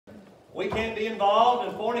We can't be involved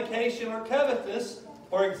in fornication or covetousness.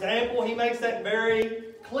 For example, he makes that very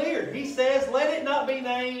clear. He says, let it not be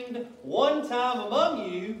named one time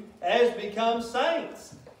among you as becomes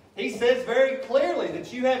saints. He says very clearly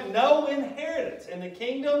that you have no inheritance in the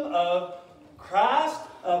kingdom of Christ,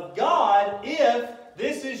 of God, if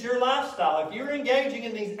this is your lifestyle. If you're engaging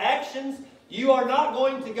in these actions, you are not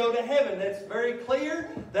going to go to heaven. That's very clear.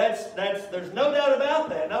 There's no doubt about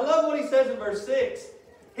that. And I love what he says in verse 6.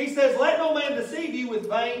 He says, let no man deceive you with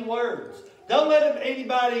vain words. Don't let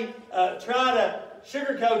anybody try to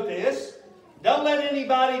sugarcoat this. Don't let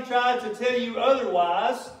anybody try to tell you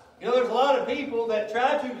otherwise. You know, there's a lot of people that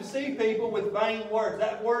try to deceive people with vain words.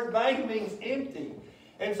 That word vain means empty.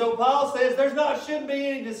 And so Paul says shouldn't be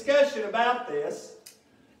any discussion about this,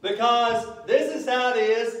 because this is how it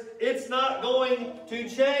is. It's not going to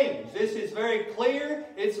change. This is very clear.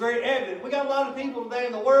 It's very evident. We got a lot of people today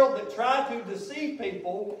in the world that try to deceive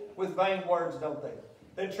people with vain words, don't they?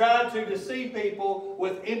 That try to deceive people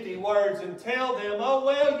with empty words and tell them, oh,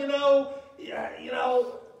 well, it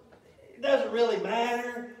doesn't really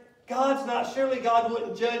matter. Surely God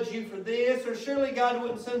wouldn't judge you for this, or surely God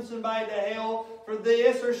wouldn't send somebody to hell for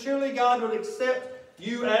this, or surely God would accept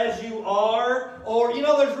you as you are, or,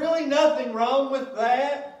 there's really nothing wrong with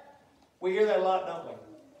that. We hear that a lot, don't we?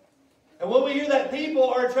 And when we hear that people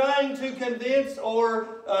are trying to convince or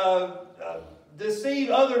deceive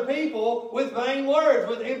other people with vain words,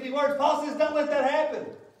 with empty words, Paul says don't let that happen.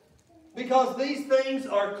 Because these things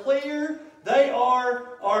are clear, they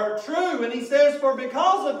are true. And he says, for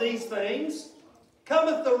because of these things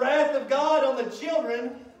cometh the wrath of God on the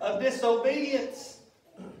children of disobedience.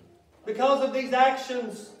 Because of these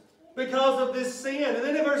actions, because of this sin. And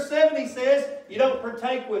then in verse 7 he says, you don't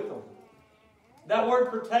partake with them. That word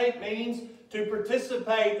partake means to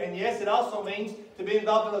participate, and yes, it also means to be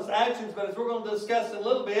involved in those actions, but as we're going to discuss in a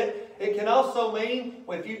little bit, it can also mean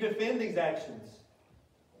if you defend these actions.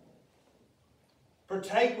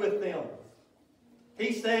 Partake with them.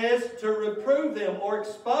 He says to reprove them or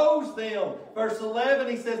expose them. Verse 11,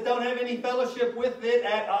 he says don't have any fellowship with it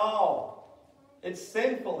at all. It's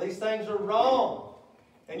sinful. These things are wrong.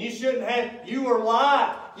 And you are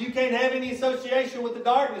light. You can't have any association with the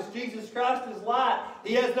darkness. Jesus Christ is light.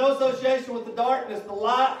 He has no association with the darkness. The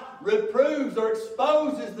light reproves or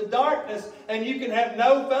exposes the darkness, and you can have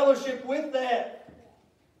no fellowship with that.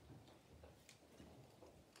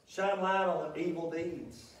 Shine light on the evil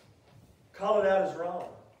deeds. Call it out as wrong.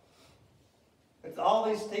 It's all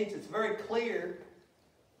these teach. It's very clear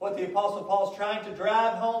what the Apostle Paul is trying to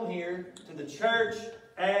drive home here to the church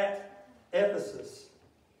at Ephesus.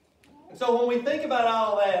 And so when we think about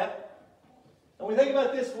all that, and we think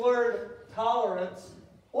about this word tolerance,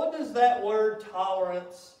 what does that word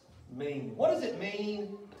tolerance mean? What does it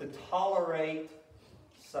mean to tolerate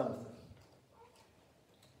something?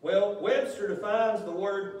 Well, Webster defines the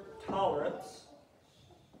word tolerance.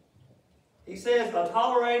 He says, a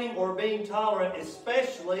tolerating or being tolerant,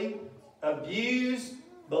 especially abuse,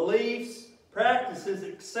 beliefs, practices,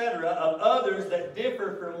 etc. of others that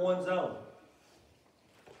differ from one's own.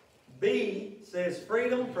 B says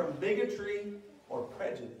freedom from bigotry or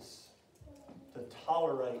prejudice. To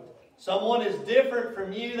tolerate. Someone is different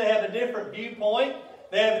from you. They have a different viewpoint.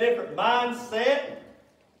 They have a different mindset.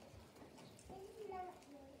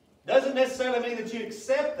 Doesn't necessarily mean that you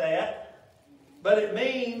accept that, but it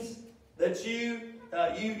means that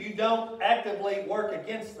you don't actively work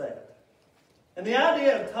against that. And the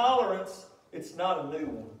idea of tolerance, it's not a new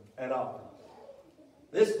one at all.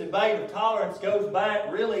 This debate of tolerance goes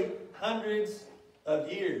back really hundreds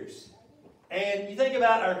of years. And you think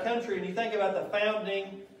about our country and you think about the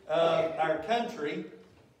founding of our country,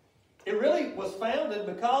 it really was founded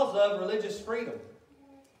because of religious freedom.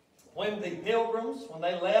 When the Pilgrims, when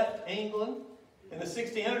they left England in the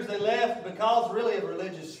 1600s, they left because really of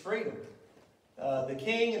religious freedom. The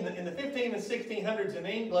king in the 15 and 1600s in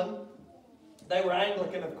England, they were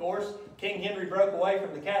Anglican, of course. King Henry broke away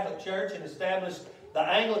from the Catholic Church and established the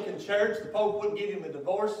Anglican Church. The Pope wouldn't give him a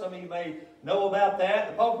divorce. Some of you may know about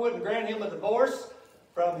that. The Pope wouldn't grant him a divorce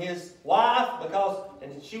from his wife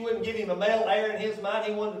and she wouldn't give him a male heir in his mind.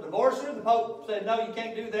 He wanted to divorce her. The Pope said, no, you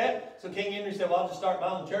can't do that. So King Henry said, well, I'll just start my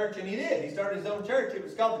own church. And he did. He started his own church. It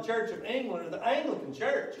was called the Church of England, or the Anglican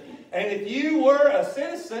Church. And if you were a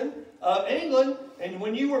citizen of England, and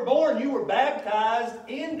when you were born, you were baptized as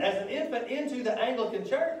an infant into the Anglican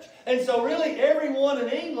Church. And so really everyone in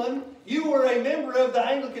England, you were a member of the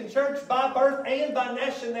Anglican Church by birth and by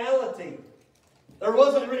nationality. There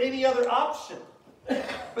wasn't any other option.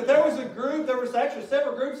 But there was actually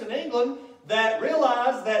several groups in England that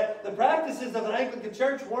realized that the practices of the Anglican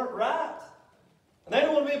Church weren't right. And they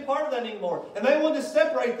don't want to be a part of that anymore. And they wanted to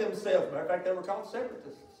separate themselves. Matter of fact, they were called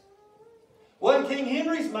separatists. Well, in King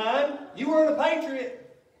Henry's mind, you weren't a patriot.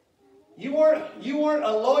 You weren't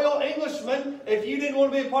a loyal Englishman if you didn't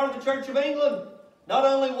want to be a part of the Church of England. Not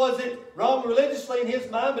only was it wrong religiously in his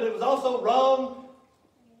mind, but it was also wrong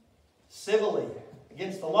civilly,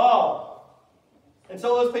 against the law. And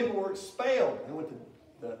so those people were expelled. They went to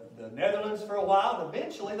the Netherlands for a while, and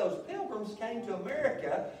eventually those pilgrims came to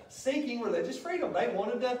America seeking religious freedom. They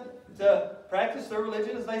wanted to practice their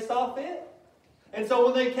religion as they saw fit. And so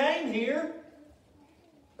when they came here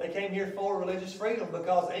for religious freedom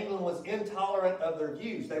because England was intolerant of their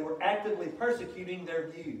views. They were actively persecuting their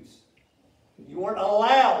views. You weren't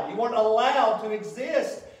allowed to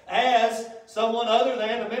exist as someone other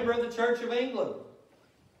than a member of the Church of England.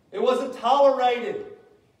 It wasn't tolerated.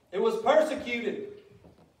 It was persecuted.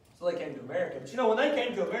 So they came to America. But you know, when they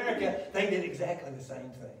came to America, they did exactly the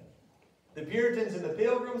same thing. The Puritans and the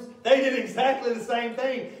Pilgrims, they did exactly the same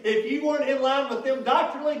thing. If you weren't in line with them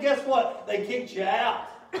doctrinally, guess what? They kicked you out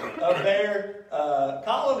of their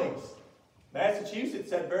colonies.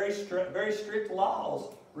 Massachusetts had very strict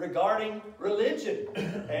laws regarding religion.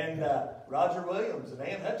 And Roger Williams and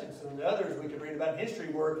Anne Hutchinson and others we could read about in history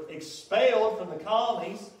were expelled from the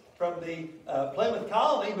colonies, from the Plymouth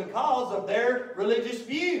colony because of their religious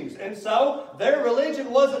views. And so their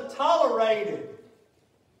religion wasn't tolerated.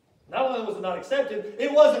 Not only was it not accepted,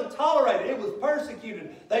 it wasn't tolerated. It was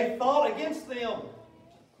persecuted. They fought against them.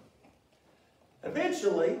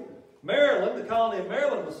 Eventually, Maryland, the colony of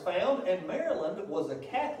Maryland, was found, and Maryland was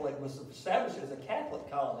established as a Catholic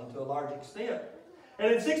colony to a large extent. And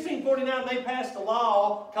in 1649, they passed a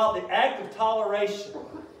law called the Act of Toleration.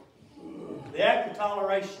 The Act of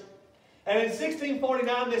Toleration. And in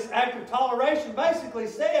 1649, this Act of Toleration basically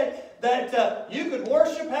said that you could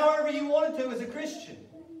worship however you wanted to as a Christian.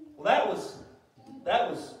 Well, that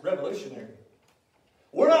was revolutionary.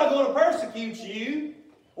 We're not going to persecute you.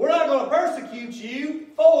 We're not going to persecute you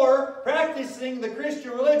for practicing the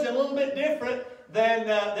Christian religion a little bit different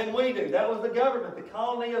than we do. That was the government. The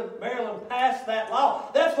colony of Maryland passed that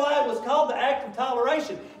law. That's why it was called the Act of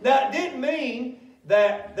Toleration. Now, it didn't mean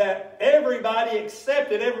that everybody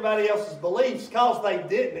accepted everybody else's beliefs because they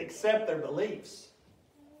didn't accept their beliefs.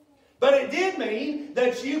 But it did mean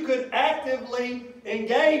that you could actively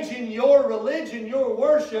engage in your religion, your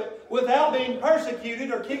worship, without being persecuted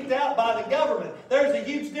or kicked out by the government. There's a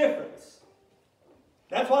huge difference.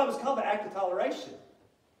 That's why it was called the Act of Toleration.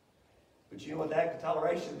 But you know what the Act of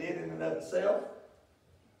Toleration did in and of itself?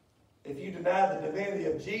 If you denied the divinity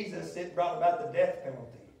of Jesus, it brought about the death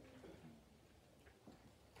penalty.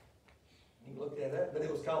 You can look at that, but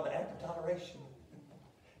it was called the Act of Toleration.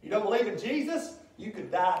 You don't believe in Jesus? You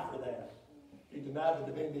could die for that. You deny the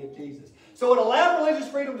divinity of Jesus. So it allowed religious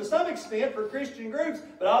freedom to some extent for Christian groups,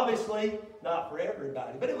 but obviously not for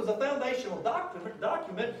everybody. But it was a foundational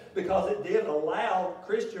document because it did allow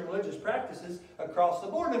Christian religious practices across the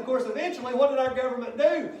board. And of course, eventually, what did our government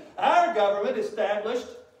do? Our government established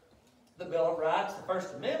the Bill of Rights, the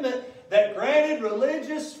First Amendment, that granted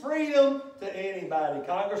religious freedom to anybody.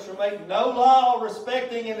 Congress will make no law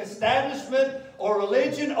respecting an establishment or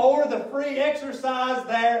religion or the free exercise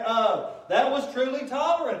thereof. That was truly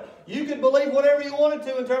tolerant. You could believe whatever you wanted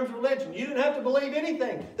to in terms of religion. You didn't have to believe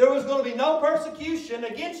anything. There was going to be no persecution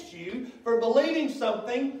against you for believing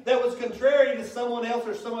something that was contrary to someone else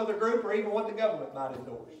or some other group or even what the government might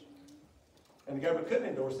endorse. And the government couldn't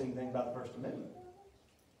endorse anything about the First Amendment.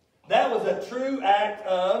 That was a true act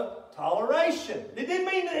of toleration. It didn't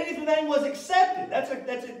mean that anything was accepted. That's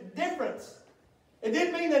a difference. It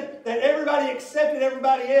didn't mean that everybody accepted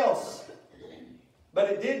everybody else. But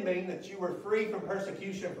it did mean that you were free from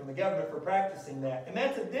persecution from the government for practicing that. And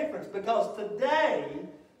that's a difference because today,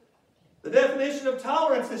 the definition of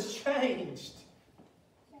tolerance has changed.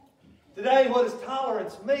 Today, what does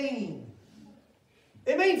tolerance mean?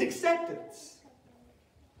 It means acceptance.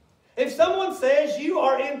 If someone says you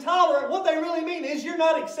are intolerant, what they really mean is you're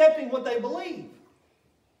not accepting what they believe.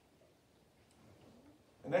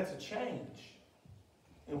 And that's a change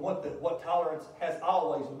in what tolerance has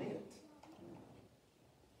always meant.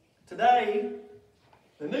 Today,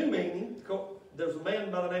 the new meaning, there's a man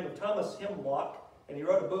by the name of Thomas Hemlock, and he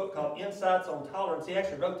wrote a book called Insights on Tolerance. He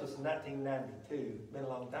actually wrote this in 1992. It's been a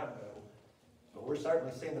long time ago. But we're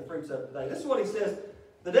certainly seeing the fruits of it today. This is what he says.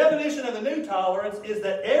 The definition of the new tolerance is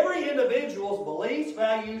that every individual's beliefs,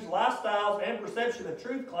 values, lifestyles, and perception of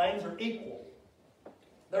truth claims are equal.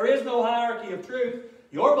 There is no hierarchy of truth.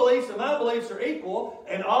 Your beliefs and my beliefs are equal,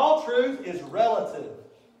 and all truth is relative.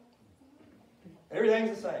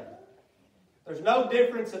 Everything's the same. There's no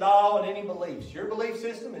difference at all in any beliefs. Your belief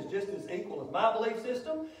system is just as equal as my belief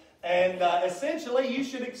system. And essentially, you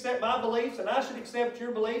should accept my beliefs, and I should accept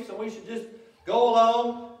your beliefs, and we should just go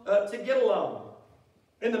along to get along.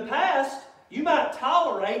 In the past, you might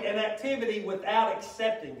tolerate an activity without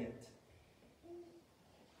accepting it.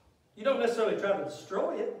 You don't necessarily try to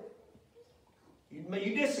destroy it.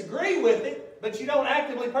 You disagree with it, but you don't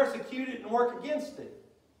actively persecute it and work against it.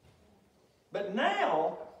 But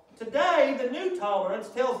now, today, the new tolerance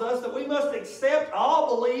tells us that we must accept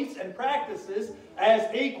all beliefs and practices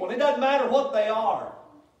as equal. It doesn't matter what they are.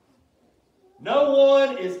 No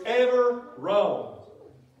one is ever wrong.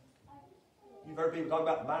 You've heard people talk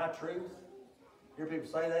about my truth. You hear people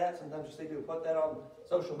say that. Sometimes you see people put that on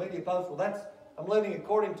social media posts. Well, I'm living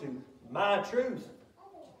according to my truth.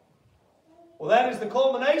 Well, that is the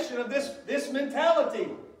culmination of this mentality.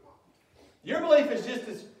 Your belief is just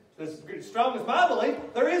as strong as my belief.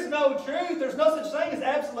 There is no truth. There's no such thing as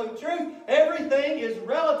absolute truth. Everything is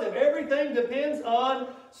relative. Everything depends on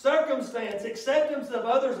circumstance. Acceptance of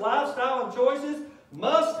others' lifestyle and choices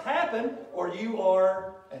must happen, or you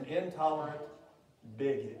are an intolerant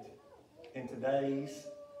bigot in today's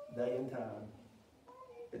day and time.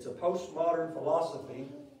 It's a postmodern philosophy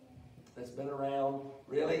that's been around.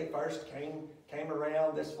 Really, first came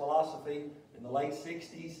around, this philosophy, in the late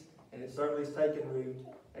 60s, and it certainly has taken root.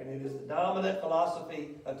 And it is the dominant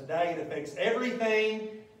philosophy of today. It affects everything,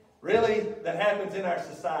 really, that happens in our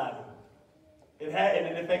society. And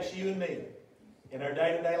it affects you and me in our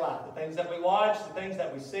day-to-day life. The things that we watch, the things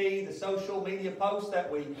that we see, the social media posts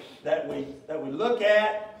that we look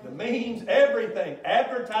at, the memes, everything,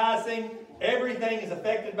 advertising, everything is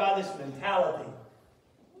affected by this mentality.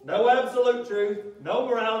 No absolute truth, no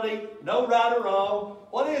morality, no right or wrong.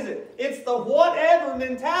 What is it? It's the whatever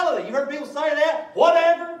mentality. You heard people say that?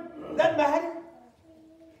 Whatever. Doesn't matter.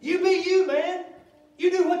 You be you, man. You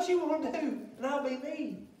do what you want to do, and I'll be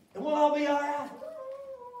me. And we'll all be all right.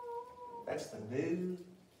 That's the new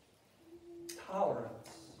tolerance.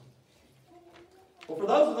 Well, for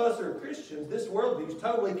those of us who are Christians, this worldview is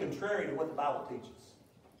totally contrary to what the Bible teaches.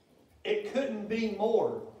 It couldn't be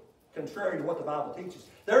more contrary to what the Bible teaches.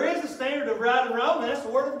 There is a standard of right and wrong, and that's the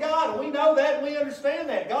Word of God. And we know that and we understand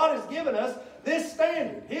that. God has given us this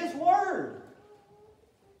standard, His Word.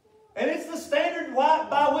 And it's the standard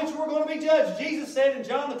by which we're going to be judged. Jesus said in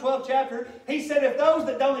John the 12th chapter, He said, if those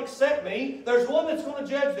that don't accept me, there's one that's going to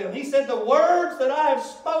judge them. He said, the words that I have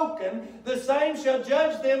spoken, the same shall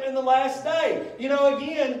judge them in the last day. You know,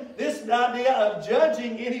 again, this idea of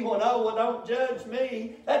judging anyone, oh, well, don't judge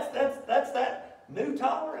me. That's that new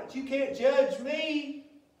tolerance. You can't judge me.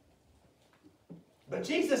 But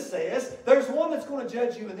Jesus says, there's one that's going to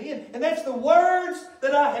judge you in the end. And that's the words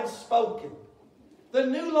that I have spoken. The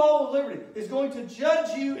new law of liberty is going to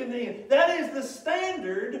judge you in the end. That is the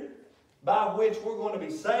standard by which we're going to be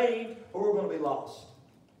saved or we're going to be lost.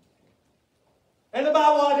 And the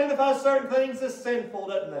Bible identifies certain things as sinful,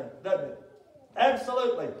 doesn't it?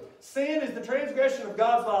 Absolutely. Sin is the transgression of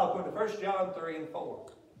God's law according to 1 John 3 and 4.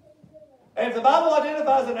 And if the Bible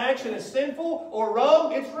identifies an action as sinful or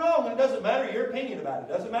wrong, it's wrong. And it doesn't matter your opinion about it.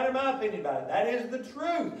 It doesn't matter my opinion about it. That is the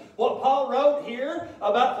truth. What Paul wrote here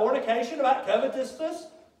about fornication, about covetousness,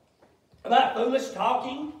 about foolish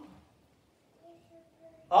talking,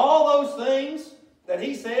 all those things that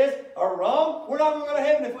he says are wrong, we're not going to go to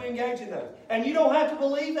heaven if we engage in those. And you don't have to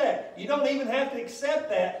believe that. You don't even have to accept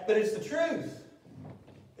that, but it's the truth.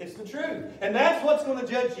 It's the truth. And that's what's going to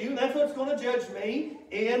judge you, and that's what's going to judge me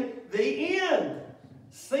in the end.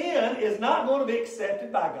 Sin is not going to be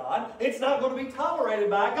accepted by God. It's not going to be tolerated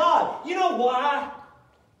by God. You know why?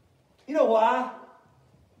 You know why?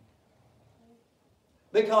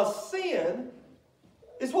 Because sin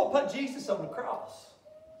is what put Jesus on the cross.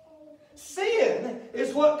 Sin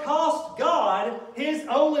is what cost God His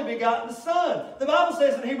only begotten Son. The Bible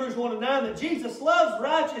says in Hebrews 1 and 9 that Jesus loves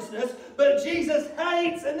righteousness, but Jesus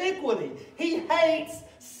hates iniquity. He hates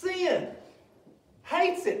sin.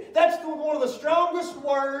 Hates it. That's one of the strongest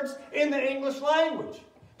words in the English language.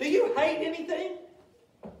 Do you hate anything?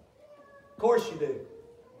 Of course you do.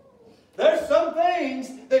 There's some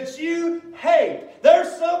things that you hate.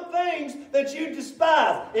 There's some things that you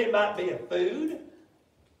despise. It might be a food.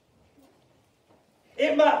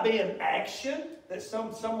 It might be an action that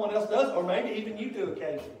someone else does, or maybe even you do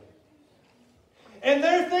occasionally. And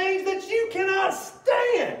there are things that you cannot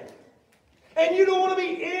stand. And you don't want to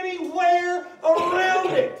be anywhere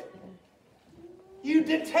around it. You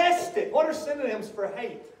detest it. What are synonyms for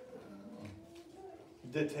hate?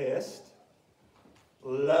 Detest.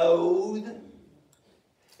 Loathe.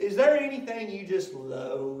 Is there anything you just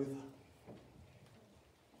loathe?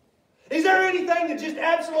 Is there anything that just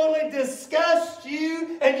absolutely disgusts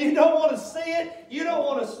you and you don't want to see it, you don't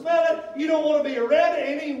want to smell it, you don't want to be around it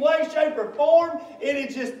in any way, shape, or form? It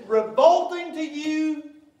is just revolting to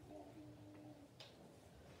you?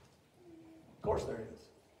 Of course there is.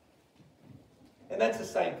 And that's the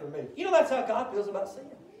same for me. You know, that's how God feels about sin.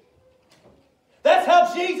 That's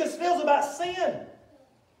how Jesus feels about sin.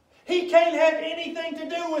 He can't have anything to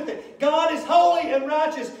do with it. God is holy and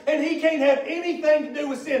righteous, and He can't have anything to do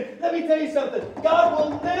with sin. Let me tell you something. God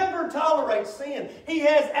will never tolerate sin. He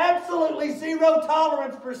has absolutely zero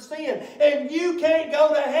tolerance for sin. And you can't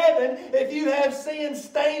go to heaven if you have sin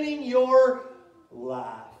staining your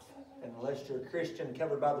life. And unless you're a Christian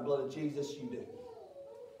covered by the blood of Jesus, you do.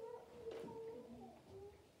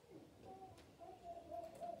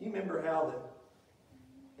 You remember how that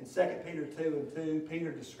in 2 Peter 2:2,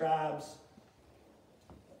 Peter describes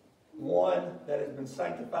one that has been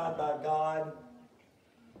sanctified by God,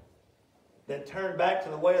 that turned back to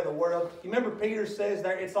the way of the world. You remember Peter says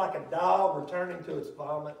there, it's like a dog returning to its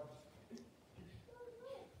vomit.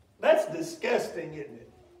 That's disgusting, isn't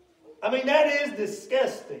it? I mean, that is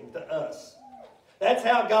disgusting to us. That's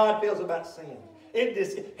how God feels about sin.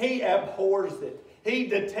 He abhors it. He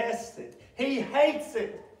detests it. He hates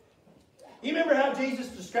it. You remember how Jesus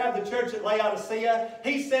described the church at Laodicea?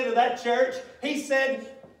 He said to that church, He said,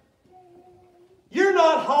 you're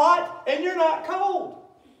not hot and you're not cold.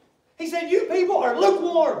 He said, you people are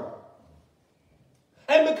lukewarm.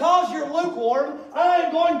 And because you're lukewarm, I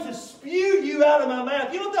am going to spew you out of my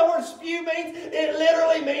mouth. You know what that word spew means? It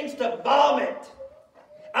literally means to vomit.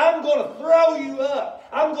 I'm going to throw you up.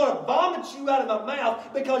 I'm going to vomit you out of my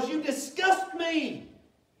mouth because you disgust me.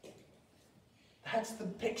 That's the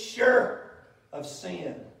picture of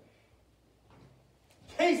sin.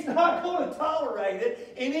 He's not going to tolerate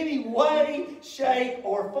it in any way, shape,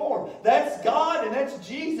 or form. That's God and that's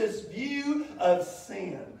Jesus' view of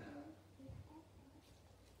sin.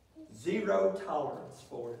 Zero tolerance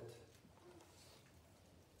for it.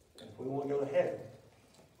 And if we want to go to heaven,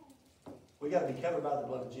 we got to be covered by the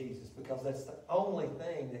blood of Jesus, because that's the only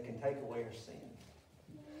thing that can take away our sin.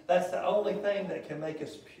 That's the only thing that can make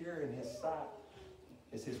us pure in His sight,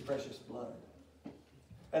 is His precious blood.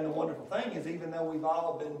 And the wonderful thing is, even though we've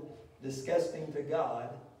all been disgusting to God,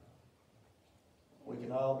 we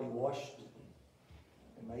can all be washed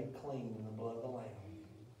and made clean in the blood of the Lamb.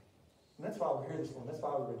 And that's why we're here this morning. That's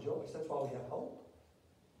why we rejoice. That's why we have hope.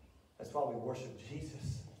 That's why we worship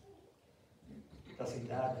Jesus. Because He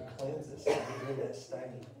died to cleanse us and get rid of that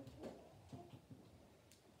stain.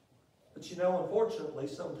 But you know, unfortunately,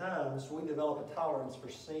 sometimes we develop a tolerance for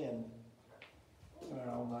sin in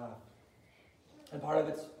our own life. And a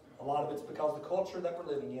lot of it's because of the culture that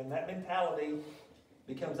we're living in. That mentality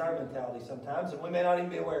becomes our mentality sometimes, and we may not even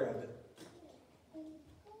be aware of it.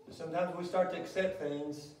 But sometimes we start to accept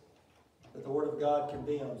things that the Word of God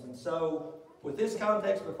condemns. And so, with this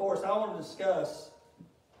context before us, I want to discuss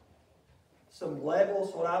some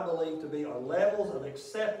levels, what I believe to be are levels of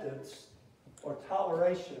acceptance or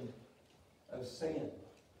toleration of sin.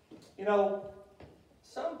 You know,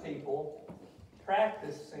 some people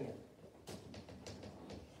practice sin.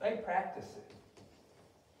 They practice it.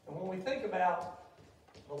 And when we think about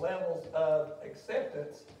the levels of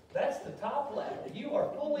acceptance, that's the top level. You are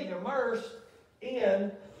fully immersed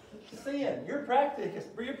in sin. You're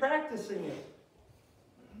practicing it.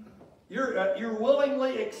 You're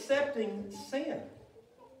willingly accepting sin.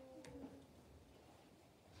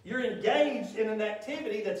 You're engaged in an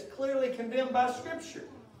activity that's clearly condemned by Scripture.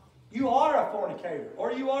 You are a fornicator,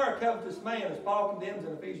 or you are a covetous man, as Paul condemns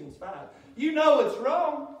in Ephesians 5. You know it's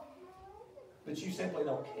wrong, but you simply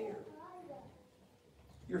don't care.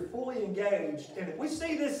 You're fully engaged in it. We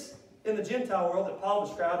see this in the Gentile world that Paul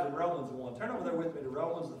describes in Romans 1. Turn over there with me to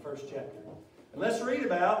Romans, the 1st chapter. And let's read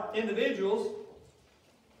about individuals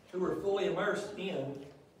who are fully immersed in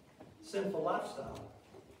sinful lifestyle.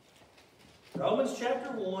 Romans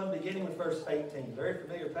chapter 1, beginning with verse 18. Very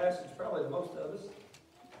familiar passage, probably to most of us.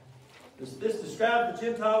 This describes the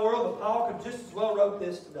Gentile world, but Paul could just as well wrote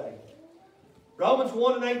this today. Romans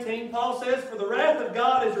 1 and 18, Paul says, "For the wrath of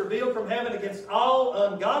God is revealed from heaven against all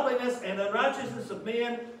ungodliness and unrighteousness of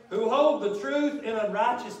men who hold the truth in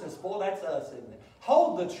unrighteousness." Boy, that's us, isn't it?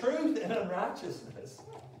 Hold the truth in unrighteousness.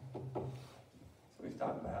 That's what he's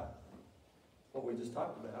talking about. What we just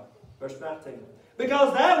talked about. Verse 19.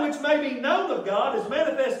 "Because that which may be known of God is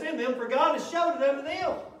manifest in them, for God has showed it unto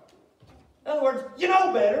them." In other words, you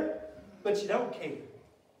know better, but you don't care.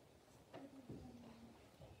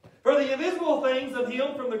 "For the invisible things of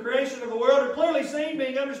Him from the creation of the world are clearly seen,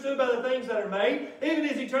 being understood by the things that are made, even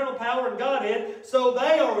His eternal power and Godhead, so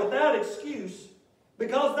they are without excuse.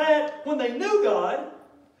 Because that, when they knew God,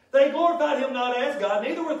 they glorified Him not as God,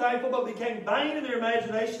 neither were thankful, but became vain in their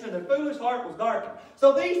imagination, and their foolish heart was darkened.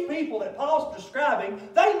 So these people that Paul's describing,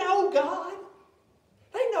 they know God.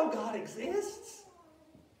 They know God exists.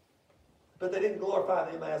 But they didn't glorify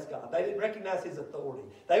Him as God. They didn't recognize His authority.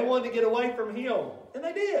 They wanted to get away from Him. And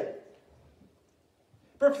they did.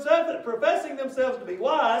 Professing themselves to be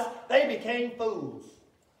wise, they became fools.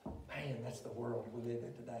 Man, that's the world we live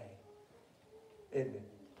in today. Isn't it?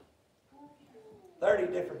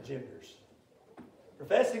 30 different genders.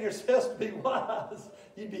 Professing yourselves to be wise,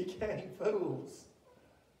 you became fools.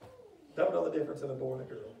 Don't know the difference in a boy and a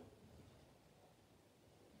girl.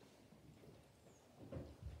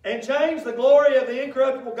 And changed the glory of the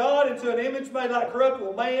incorruptible God into an image made like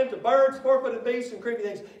corruptible man, to birds, four-footed beasts, and creepy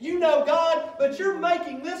things. You know God, but you're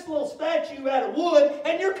making this little statue out of wood,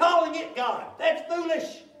 and you're calling it God. That's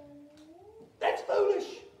foolish. That's foolish.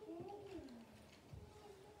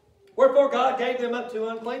 Wherefore God gave them up to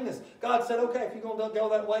uncleanness. God said, okay, if you're going to go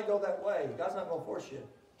that way, go that way. God's not going to force you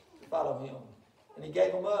to follow Him. And He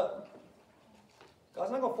gave them up.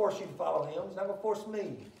 God's not going to force you to follow Him. He's not going to force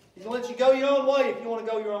me. He's going to let you go your own way if you want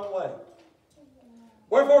to go your own way.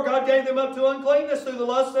 Wherefore God gave them up to uncleanness through the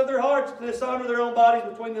lusts of their hearts, to dishonor their own bodies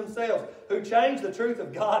between themselves, who changed the truth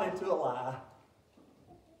of God into a lie.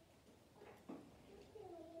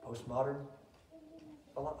 Postmodern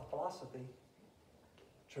philosophy.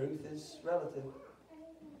 Truth is relative.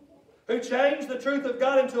 Who changed the truth of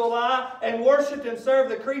God into a lie, and worshipped and served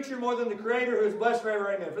the creature more than the Creator, who is blessed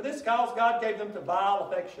forever. Amen. For this cause God gave them to vile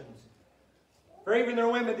affections. For even their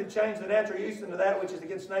women did change the natural use into that which is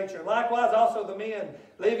against nature. And likewise also the men,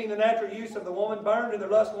 leaving the natural use of the woman, burned in their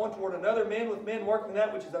lust one toward another, men with men working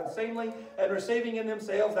that which is unseemly, and receiving in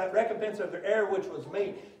themselves that recompense of their error which was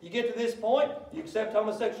meet. You get to this point, you accept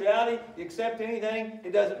homosexuality, you accept anything,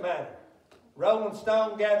 it doesn't matter. Rolling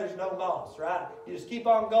stone gathers no moss, right? You just keep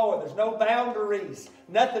on going. There's no boundaries.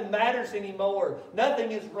 Nothing matters anymore.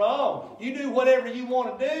 Nothing is wrong. You do whatever you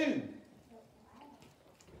want to do.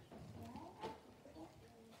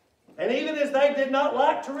 And even as they did not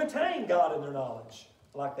like to retain God in their knowledge.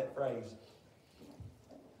 I like that phrase.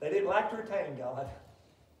 They didn't like to retain God.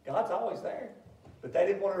 God's always there. But they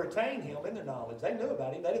didn't want to retain Him in their knowledge. They knew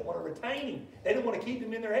about Him. They didn't want to retain Him. They didn't want to keep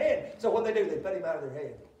Him in their head. So what they do? They put Him out of their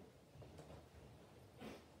head.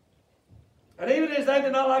 And even as they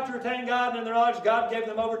did not like to retain God in their knowledge, God gave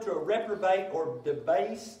them over to a reprobate or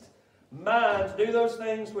debased mind to do those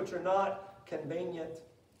things which are not convenient,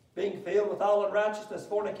 being filled with all unrighteousness,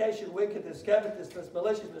 fornication, wickedness, covetousness,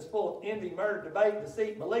 maliciousness, full of envy, murder, debate,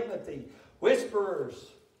 deceit, malignity,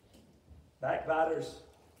 whisperers, backbiters,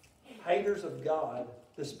 haters of God,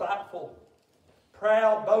 despiteful,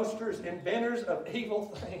 proud, boasters, inventors of evil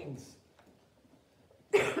things,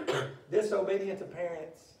 disobedient to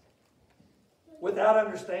parents, without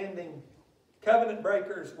understanding, covenant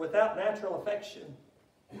breakers, without natural affection,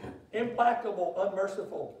 implacable,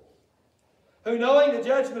 unmerciful, who knowing the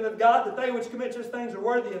judgment of God, that they which commit such things are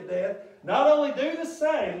worthy of death, not only do the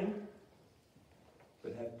same,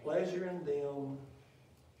 but have pleasure in them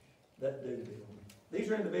that do them. These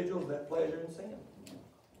are individuals that have pleasure in sin.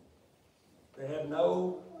 They have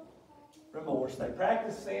no remorse. They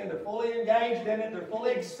practice sin. They're fully engaged in it. They're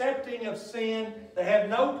fully accepting of sin. They have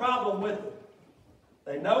no problem with it.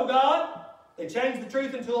 They know God. They change the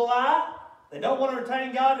truth into a lie. They don't want to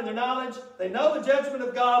retain God in their knowledge. They know the judgment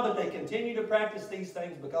of God, but they continue to practice these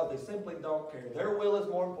things because they simply don't care. Their will is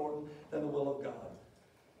more important than the will of God.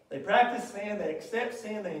 They practice sin. They accept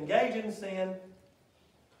sin. They engage in sin.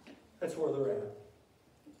 That's where they're at.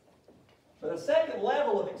 But a second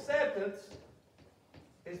level of acceptance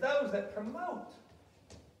is those that promote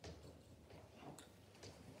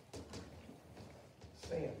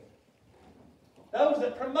sin. Those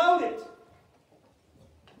that promote it.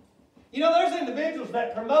 You know, there's individuals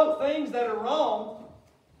that promote things that are wrong,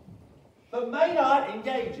 but may not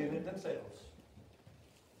engage in it themselves.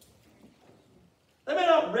 They may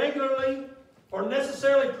not regularly or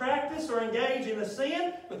necessarily practice or engage in a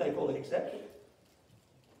sin, but they fully accept it.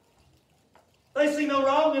 They see no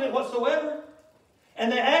wrong in it whatsoever,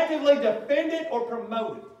 and they actively defend it or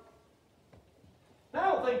promote it. Now, I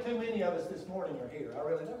don't think too many of us this morning are here. I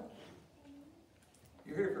really don't.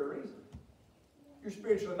 You're here for a reason. You're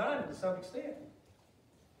spiritually minded to some extent.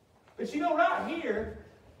 But you know, right here,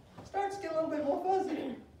 it starts to get a little bit more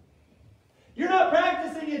fuzzy. You're not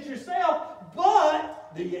practicing it yourself,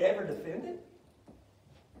 but do you ever defend it?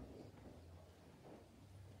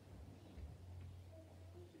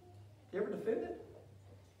 You ever defend it?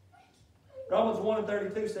 Romans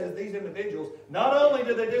 1:32 says these individuals, not only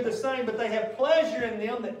do they do the same, but they have pleasure in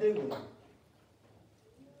them that do them.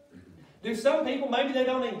 Do some people, maybe they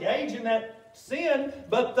don't engage in that sin,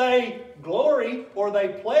 but they glory or they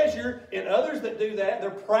pleasure in others that do that.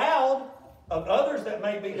 They're proud of others that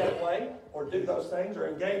may be that way or do those things or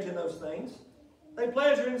engage in those things. They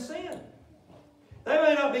pleasure in sin. They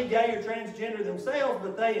may not be gay or transgender themselves,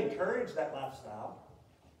 but they encourage that lifestyle.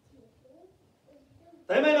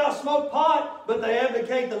 They may not smoke pot, but they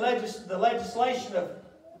advocate the legislation of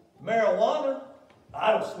marijuana.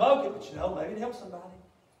 I don't smoke it, but maybe it helps somebody.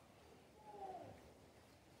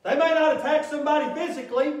 They may not attack somebody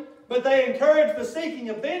physically, but they encourage the seeking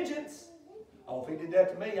of vengeance. Oh, if he did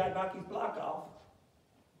that to me, I'd knock his block off.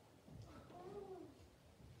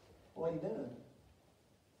 What are you doing?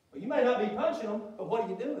 Well, you may not be punching them, but what are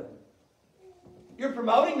you doing? You're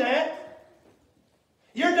promoting that.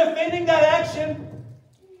 You're defending that action.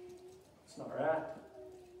 It's not right.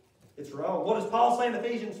 It's wrong. What does Paul say in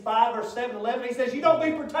Ephesians 5, verse 7 and 11? He says, you don't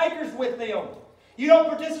be partakers with them. You don't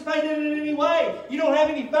participate in it in any way. You don't have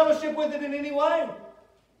any fellowship with it in any way.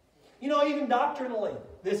 Even doctrinally,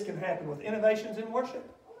 this can happen with innovations in worship.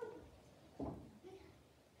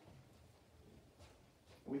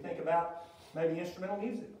 We think about maybe instrumental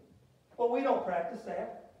music. Well, we don't practice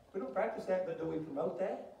that. We don't practice that, but do we promote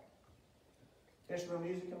that? Instrumental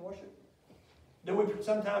music in worship. Do we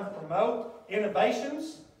sometimes promote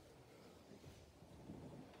innovations?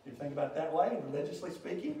 You think about it that way, religiously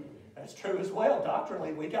speaking? That's true as well.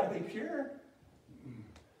 Doctrinally, we got to be pure.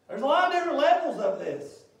 There's a lot of different levels of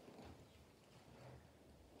this.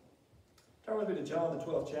 Turn with me to John, the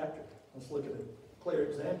 12th chapter. Let's look at a clear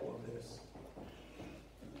example of this.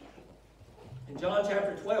 In John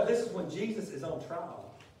chapter 12, this is when Jesus is on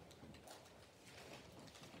trial.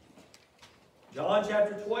 John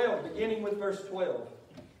chapter 12, beginning with verse 12.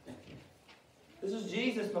 This is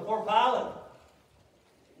Jesus before Pilate.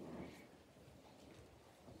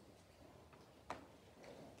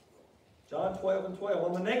 John 12 and 12.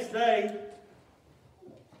 On the next day,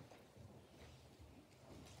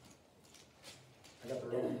 I got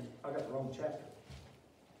the wrong chapter.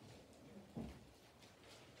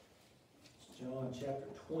 It's John chapter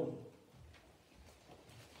 20.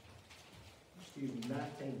 Excuse me,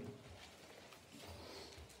 19.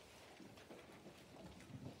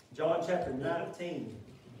 John chapter 19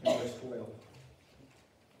 and verse 12.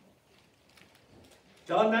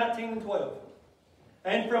 John 19 and 12.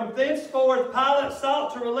 And from thenceforth Pilate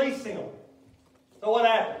sought to release him. So what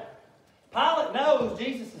happened? Pilate knows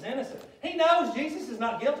Jesus is innocent. He knows Jesus is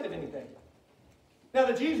not guilty of anything. Now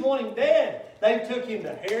the Jews want him dead. They took him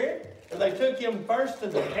to Herod. And they took him first to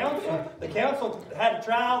the council. The council had a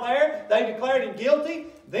trial there. They declared him guilty.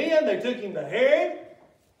 Then they took him to Herod.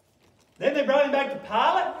 Then they brought him back to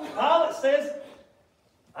Pilate. Pilate says,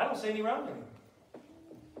 I don't see any wrong with him.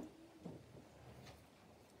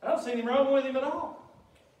 I don't see any wrong with him at all.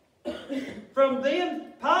 From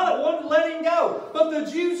then, Pilate wanted to let him go. But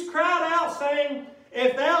the Jews cried out, saying,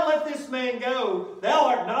 if thou let this man go, thou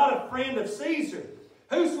art not a friend of Caesar.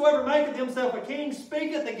 Whosoever maketh himself a king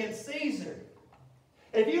speaketh against Caesar.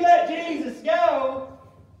 If you let Jesus go,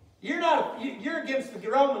 you're against the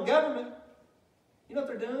Roman government. You know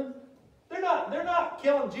what they're doing? They're not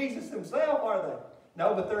killing Jesus themselves, are they?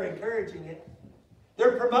 No, but they're encouraging it.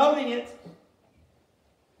 They're promoting it.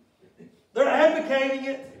 They're advocating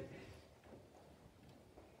it.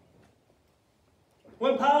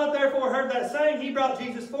 When Pilate therefore heard that saying, he brought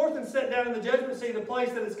Jesus forth and sat down in the judgment seat, the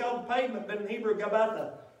place that is called the pavement, but in Hebrew,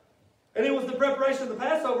 Gabbatha. And it was the preparation of the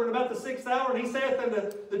Passover, and about the 6th hour, and he saith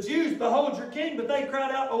unto the Jews, behold your king. But they cried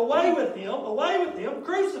out, away with him,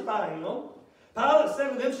 crucify him. Pilate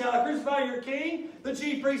said to them, shall I crucify your king? The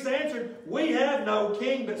chief priests answered, we have no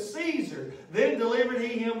king but Caesar. Then delivered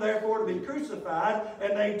he him therefore to be crucified,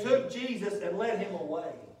 and they took Jesus and led him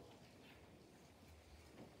away.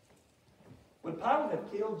 Would Pilate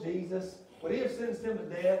have killed Jesus? Would he have sentenced him to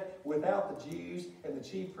death without the Jews and the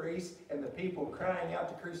chief priests and the people crying out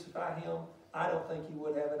to crucify him? I don't think he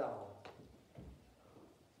would have at all.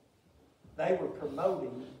 They were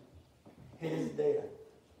promoting his death.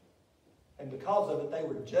 And because of it, they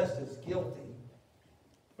were just as guilty.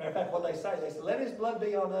 Matter of fact, what they said, let his blood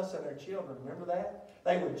be on us and our children. Remember that?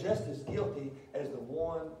 They were just as guilty as the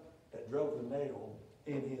one that drove the nail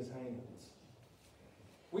in his hands.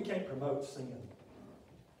 We can't promote sin.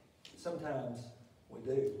 Sometimes we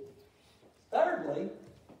do. Thirdly,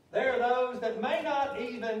 there are those that may not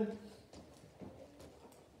even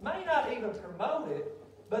promote it,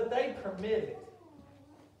 but they permit it.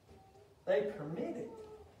 They permit it.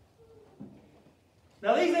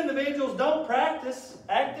 Now these individuals don't practice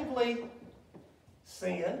actively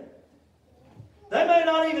sin. They may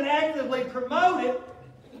not even actively promote it,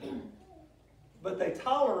 but they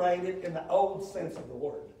tolerate it in the old sense of the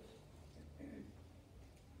word.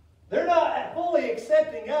 They're not fully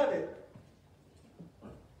accepting of it,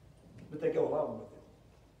 but they go along with it.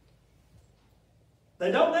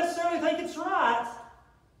 They don't necessarily think it's right,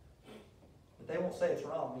 but they won't say it's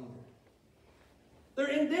wrong either.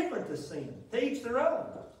 They're indifferent to sin. To each their own.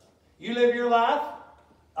 You live your life,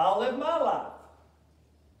 I'll live my life.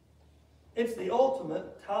 It's the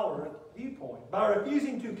ultimate tolerant viewpoint. By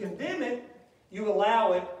refusing to condemn it, you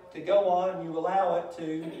allow it to go on and you allow it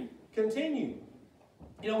to continue.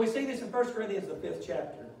 You know, we see this in 1 Corinthians, the 5th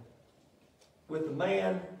chapter, with the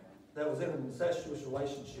man that was in an incestuous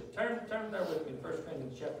relationship. Turn there with me to 1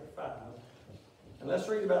 Corinthians chapter 5. And let's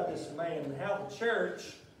read about this man and how the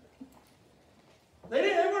church, they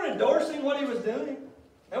weren't endorsing what he was doing.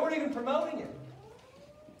 They weren't even promoting it.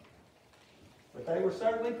 But they were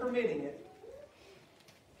certainly permitting it.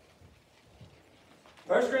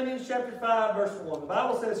 1 Corinthians chapter 5, verse 1. The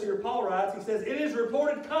Bible says here, Paul writes, he says, "It is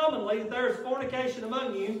reported commonly that there is fornication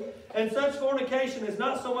among you, and such fornication is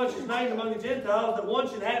not so much as named among the Gentiles that one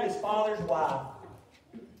should have his father's wife."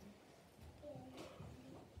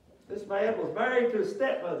 This man was married to his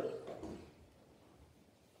stepmother.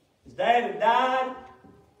 His dad had died,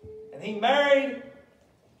 and he married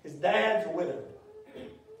his dad's widow.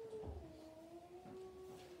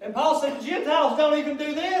 And Paul said, Gentiles don't even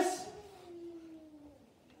do this.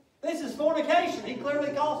 This is fornication. He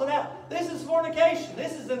clearly calls it out. This is fornication.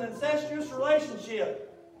 This is an incestuous relationship.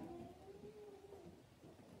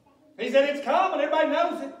 He said it's common. Everybody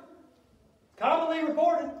knows it. Commonly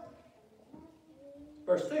reported.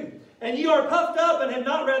 Verse 2. "And you are puffed up and have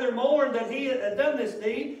not rather mourned that he had done this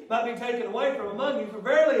deed might be taken away from among you. For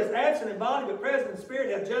verily as absent in body but present in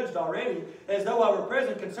spirit have judged already, as though I were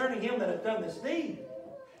present concerning him that hath done this deed.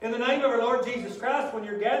 In the name of our Lord Jesus Christ, when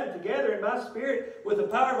you're gathered together in my spirit with the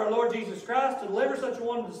power of our Lord Jesus Christ to deliver such a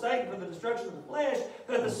one to Satan for the destruction of the flesh,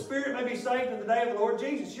 that the spirit may be saved in the day of the Lord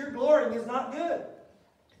Jesus. Your glorying is not good.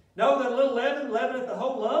 Know that a little leaven leaveneth the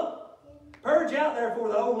whole lump. Purge out therefore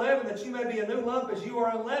the old leaven, that you may be a new lump as you are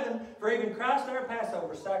unleavened. For even Christ our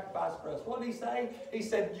Passover sacrificed for us." What did he say? He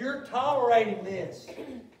said, you're tolerating this.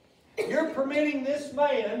 You're permitting this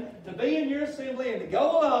man to be in your assembly and to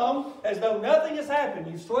go along as though nothing has happened.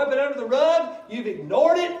 You've swept it under the rug. You've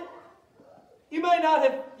ignored it. You may not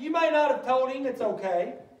have told him it's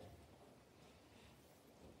okay.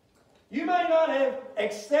 You may not have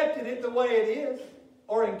accepted it the way it is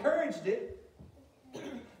or encouraged it.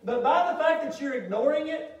 But by the fact that you're ignoring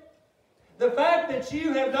it, the fact that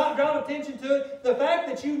you have not drawn attention to it, the fact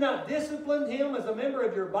that you've not disciplined him as a member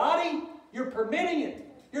of your body, you're permitting it.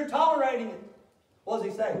 You're tolerating it. What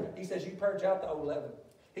does he say? He says you purge out the old leaven.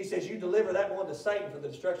 He says you deliver that one to Satan for the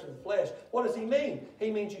destruction of the flesh. What does he mean?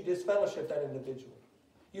 He means you disfellowship that individual.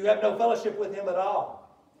 You have no fellowship with him at all.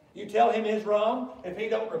 You tell him he's wrong. If he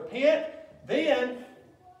don't repent, then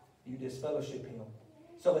you disfellowship him.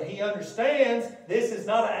 So that he understands this is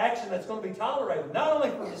not an action that's going to be tolerated. Not only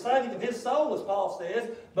for the saving of his soul, as Paul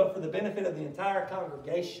says, but for the benefit of the entire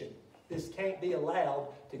congregation. This can't be allowed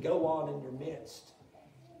to go on in your midst.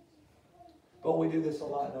 But we do this a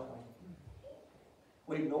lot, don't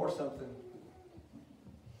we? We ignore something.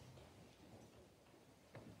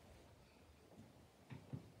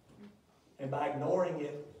 And by ignoring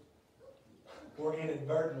it, we're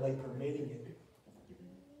inadvertently permitting it.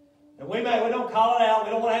 And we don't call it out.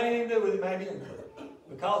 We don't want to have anything to do with it, maybe.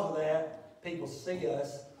 Because of that, people see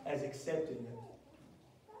us as accepting it.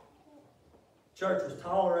 Church was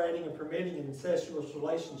tolerating and permitting an incestuous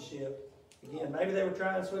relationship. Again, maybe they were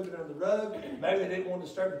trying to sweep it under the rug. Maybe they didn't want to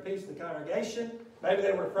disturb the peace of the congregation. Maybe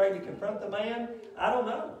they were afraid to confront the man. I don't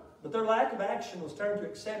know. But their lack of action was turned to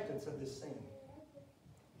acceptance of this sin.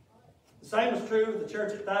 The same was true of the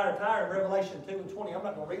church at Thyatira in Revelation 2 and 20. I'm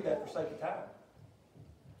not going to read that for sake of time.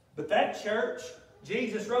 But that church,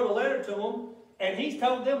 Jesus wrote a letter to them, and he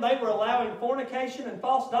told them they were allowing fornication and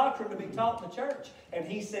false doctrine to be taught in the church. And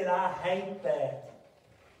he said, I hate that.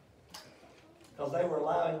 Because they were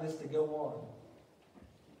allowing this to go on.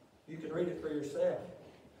 You can read it for yourself.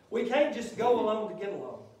 We can't just go along to get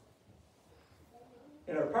along.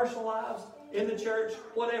 In our personal lives, in the church,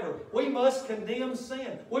 whatever. We must condemn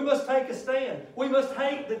sin. We must take a stand. We must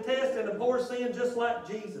hate, detest, and abhor sin just like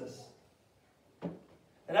Jesus.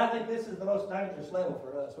 And I think this is the most dangerous level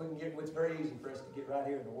for us. It's very easy for us to get right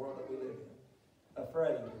here in the world that we live in.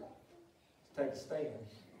 Afraid to take a stand.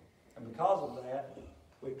 And because of that,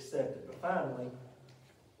 we accept it. But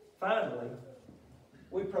finally,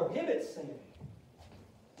 we prohibit sin.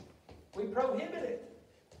 We prohibit it.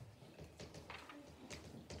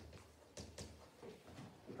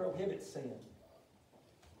 We prohibit sin.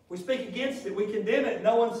 We speak against it. We condemn it in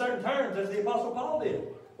no uncertain terms, as the Apostle Paul did.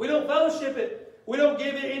 We don't fellowship it. We don't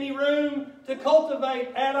give it any room to cultivate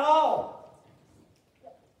at all.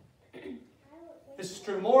 This is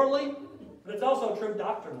true morally, but it's also true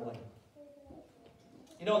doctrinally.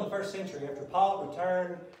 You know, in the first century, after Paul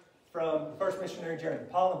returned from the first missionary journey,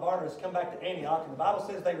 Paul and Barnabas come back to Antioch, and the Bible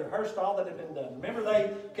says they rehearsed all that had been done. Remember,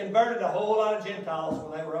 they converted a whole lot of Gentiles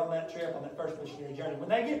when they were on that trip, on that first missionary journey. When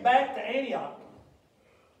they get back to Antioch,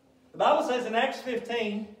 the Bible says in Acts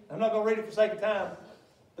 15, I'm not going to read it for sake of time,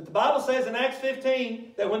 but the Bible says in Acts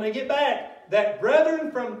 15 that when they get back, that brethren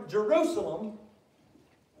from Jerusalem,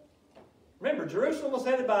 remember, Jerusalem was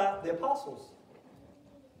headed by the apostles.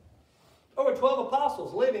 Over 12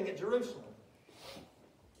 apostles living at Jerusalem.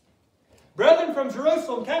 Brethren from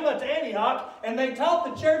Jerusalem came up to Antioch, and they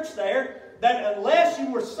taught the church there that unless you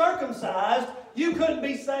were circumcised, you couldn't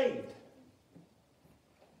be saved.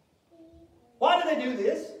 Why did they do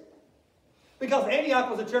this? Because Antioch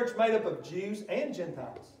was a church made up of Jews and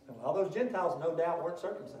Gentiles. And all those Gentiles, no doubt, weren't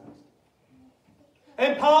circumcised.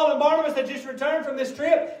 And Paul and Barnabas had just returned from this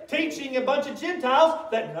trip teaching a bunch of Gentiles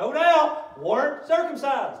that no doubt weren't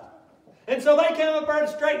circumcised. And so they came up there to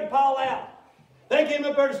straighten Paul out. They came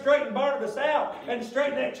up there to straighten Barnabas out and to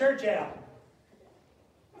straighten that church out.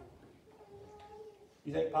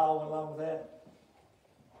 You think Paul went along with that?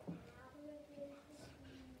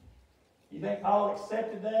 You think Paul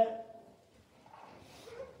accepted that?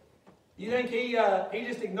 You think he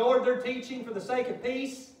just ignored their teaching for the sake of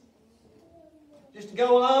peace? Just to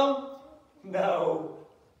go along? No,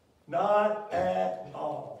 not at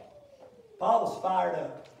all. Paul was fired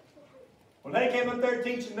up. When they came up there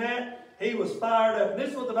teaching that, he was fired up. And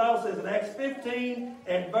this is what the Bible says in Acts 15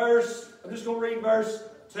 and I'm just going to read verse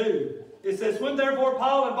 2. It says, when therefore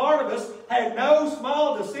Paul and Barnabas had no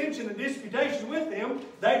small dissension and disputation with them,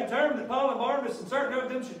 they determined that Paul and Barnabas and certain of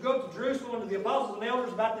them should go up to Jerusalem unto the apostles and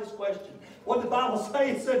elders about this question. What did the Bible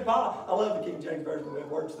say? It said Paul, I love the King James Version the way it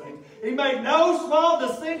works things. He made no small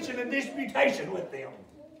dissension and disputation with them.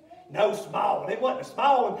 No small one. It wasn't a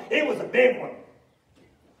small one. It was a big one.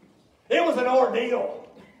 It was an ordeal.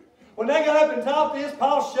 When they got up and taught this,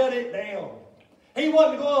 Paul shut it down. He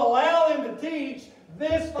wasn't going to allow them to teach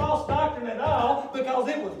this false doctrine at all because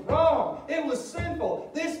it was wrong. It was sinful.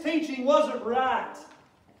 This teaching wasn't right.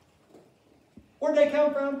 Where'd they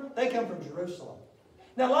come from? They come from Jerusalem.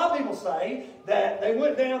 Now, a lot of people say that they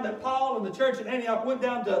went down, that Paul and the church in Antioch went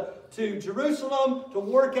down to Jerusalem to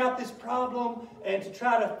work out this problem and to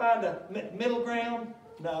try to find a middle ground.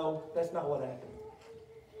 No, that's not what happened.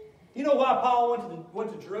 You know why Paul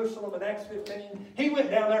went to Jerusalem in Acts 15? He went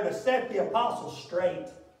down there to set the apostles straight.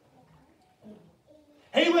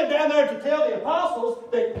 He went down there to tell the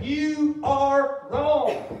apostles that you are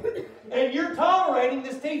wrong. And you're tolerating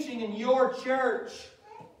this teaching in your church.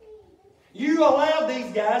 You allowed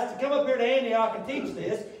these guys to come up here to Antioch and teach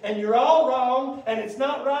this, and you're all wrong, and it's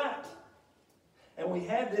not right. And we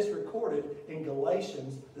have this recorded in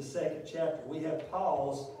Galatians, the 2nd chapter. We have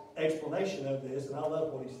Paul's explanation of this, and I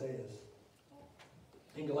love what he says.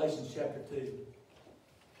 In Galatians chapter 2,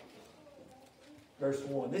 verse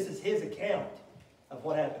 1. This is his account of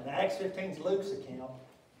what happened. Now, Acts 15 is Luke's account.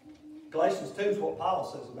 Galatians 2 is what Paul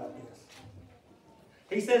says about this.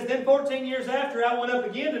 He says, then 14 years after, I went up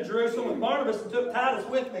again to Jerusalem with Barnabas and took Titus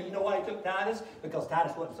with me. You know why he took Titus? Because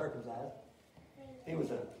Titus wasn't circumcised. He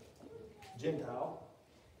was a Gentile.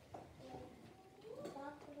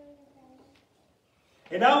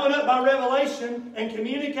 And I went up by revelation and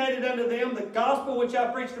communicated unto them the gospel which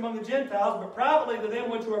I preached among the Gentiles, but privately to them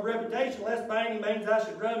which were of reputation, lest by any means I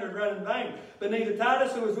should run in vain. But neither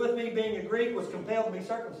Titus, who was with me, being a Greek, was compelled to be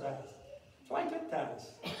circumcised. That's why he took Titus.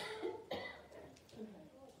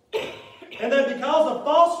 And that because of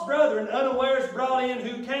false brethren unawares brought in,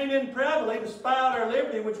 who came in privately to spy out our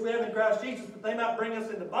liberty which we have in Christ Jesus, that they might bring us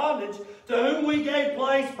into bondage, to whom we gave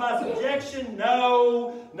place by subjection,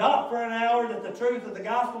 no, not for an hour, that the truth of the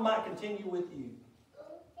gospel might continue with you.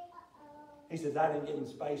 He says, I didn't give him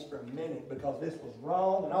space for a minute because this was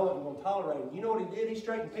wrong and I wasn't going to tolerate it. You know what he did? He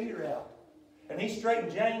straightened Peter out. And he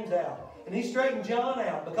straightened James out. And he straightened John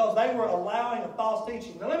out because they were allowing a false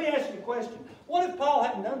teaching. Now let me ask you a question. What if Paul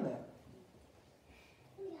hadn't done that?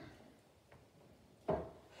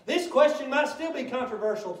 This question might still be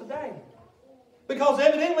controversial today. Because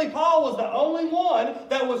evidently Paul was the only one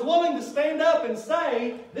that was willing to stand up and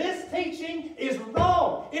say, this teaching is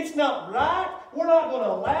wrong. It's not right. We're not going to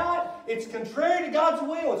allow it. It's contrary to God's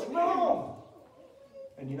will. It's wrong.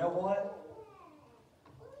 And you know what?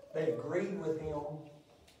 They agreed with him.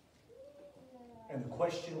 And the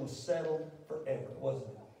question was settled forever, wasn't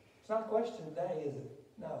it? It's not a question today, is it?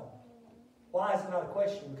 No. Why is it not a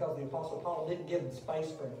question? Because the Apostle Paul didn't give them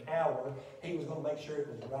space for an hour. He was going to make sure it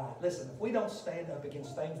was right. Listen, if we don't stand up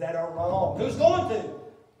against things that are wrong, who's going to?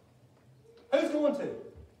 Who's going to?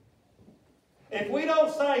 If we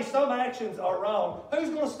don't say some actions are wrong, who's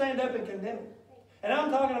going to stand up and condemn it? And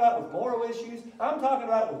I'm talking about with moral issues. I'm talking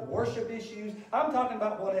about with worship issues. I'm talking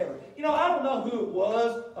about whatever. You know, I don't know who it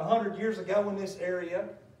was 100 years ago in this area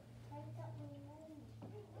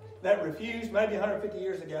that refused, maybe 150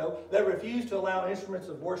 years ago, that refused to allow instruments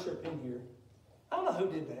of worship in here. I don't know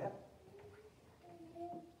who did that.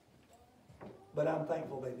 But I'm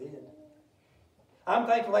thankful they did. I'm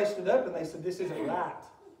thankful they stood up and they said, this isn't right.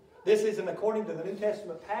 This isn't according to the New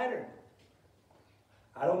Testament pattern.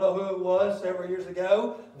 I don't know who it was several years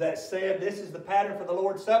ago that said this is the pattern for the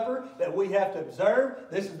Lord's Supper that we have to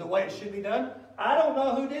observe. This is the way it should be done. I don't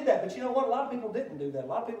know who did that. But you know what? A lot of people didn't do that. A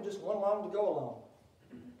lot of people just went along to go along.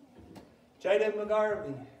 J.W.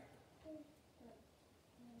 McGarvey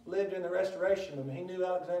lived in the Restoration Movement. He knew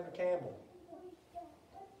Alexander Campbell.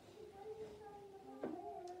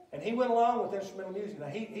 And he went along with instrumental music. Now,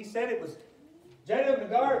 he said it was, J.W.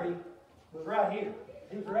 McGarvey was right here.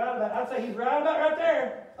 He was right about, I'd say he's right about right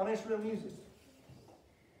there on instrumental music.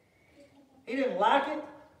 He didn't like it.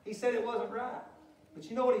 He said it wasn't right. But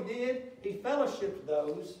you know what he did? He fellowshipped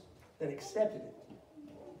those that accepted it.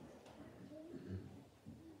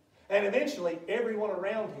 And eventually, everyone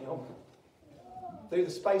around him, through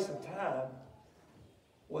the space of time,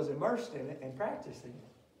 was immersed in it and practicing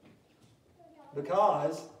it.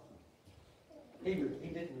 Because he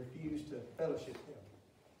didn't refuse to fellowship him.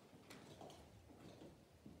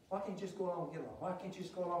 Why can't you just go along and get along? Why can't you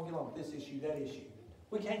just go along and get along with this issue, that issue?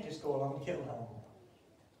 We can't just go along and get along.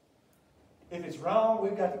 If it's wrong,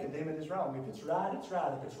 we've got to condemn it as wrong. If it's right, it's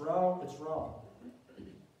right. If it's wrong, it's wrong.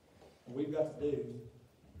 And we've got to do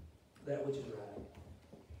that which is right.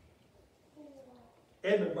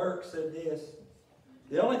 Edmund Burke said this: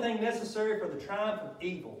 the only thing necessary for the triumph of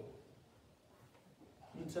evil,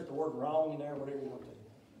 you can set the word wrong in there, whatever you want to.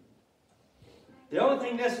 The only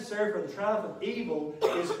thing necessary for the triumph of evil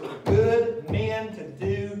is for good men to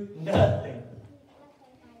do nothing.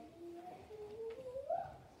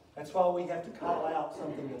 That's why we have to call out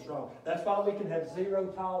something that's wrong. That's why we can have zero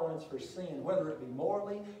tolerance for sin, whether it be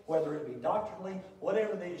morally, whether it be doctrinally,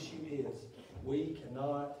 whatever the issue is. We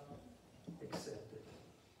cannot accept it.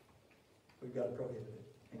 We've got to prohibit it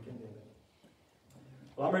and condemn it.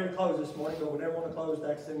 Well, I'm ready to close this morning, but we never want to close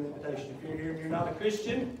to extend an invitation. If you're here and you're not a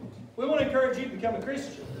Christian, we want to encourage you to become a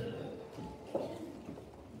Christian.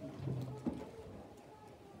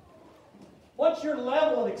 What's your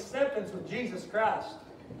level of acceptance with Jesus Christ?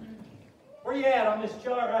 Where are you at on this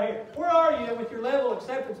chart right here? Where are you with your level of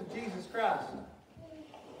acceptance of Jesus Christ?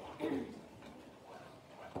 You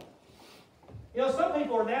know, some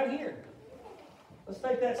people are down here. Let's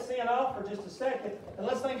take that sin off for just a second, and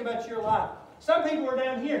let's think about your life. Some people are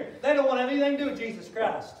down here. They don't want to have anything to do with Jesus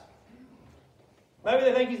Christ. Maybe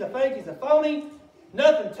they think he's a fake, he's a phony,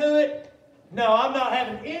 nothing to it. No, I'm not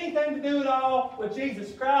having anything to do at all with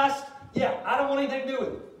Jesus Christ. Yeah, I don't want anything to do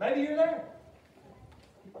with it. Maybe you're there.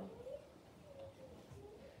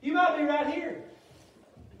 You might be right here.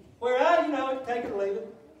 Where, take it or leave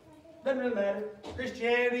it. Doesn't really matter.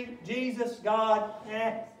 Christianity, Jesus, God,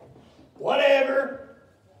 whatever.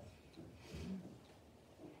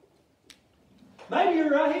 Maybe you're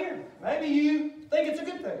right here. Maybe you think it's a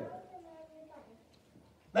good thing.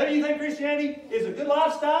 Maybe you think Christianity is a good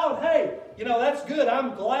lifestyle, and hey, that's good.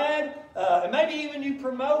 I'm glad. And maybe even you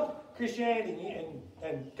promote Christianity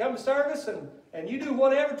and come to service and you do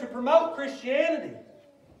whatever to promote Christianity.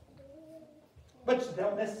 But you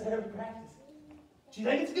don't necessarily practice it. But you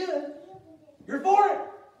think it's good. You're for it.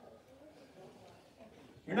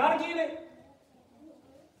 You're not against it.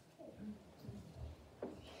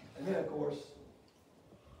 And then, of course,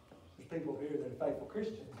 there's people here that are faithful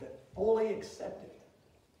Christians that fully accept it.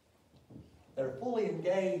 That are fully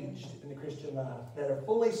engaged in the Christian life. That are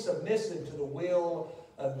fully submissive to the will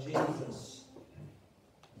of Jesus.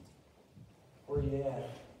 Where are you at?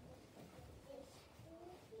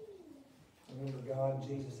 Remember, God and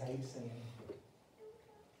Jesus hate sin.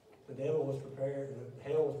 The devil was prepared,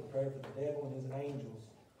 hell was prepared for the devil and his angels.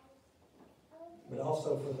 But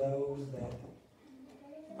also for those that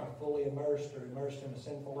are fully immersed or immersed in a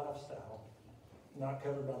sinful lifestyle, not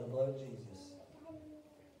covered by the blood of Jesus.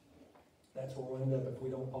 That's where we'll end up if we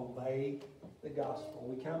don't obey the gospel.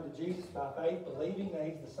 We come to Jesus by faith, believing that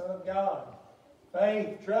he's the Son of God.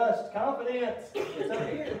 Faith, trust, confidence. It's up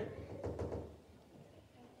here.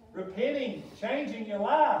 Repenting, changing your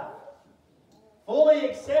life, fully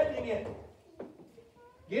accepting it,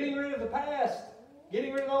 getting rid of the past,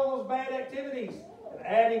 Getting rid of all those bad activities and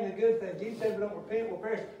adding the good things. Jesus said, if we don't repent, we'll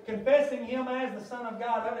perish. Confessing Him as the Son of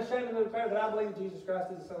God. Unashamedly declare that I believe that Jesus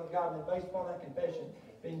Christ is the Son of God. And then based upon that confession,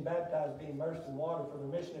 being baptized, being immersed in water for the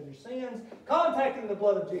remission of your sins, contacting the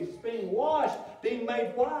blood of Jesus, being washed, being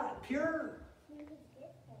made white, pure.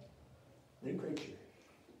 New creature.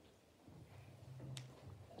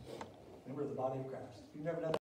 Member of the body of Christ. If you've never done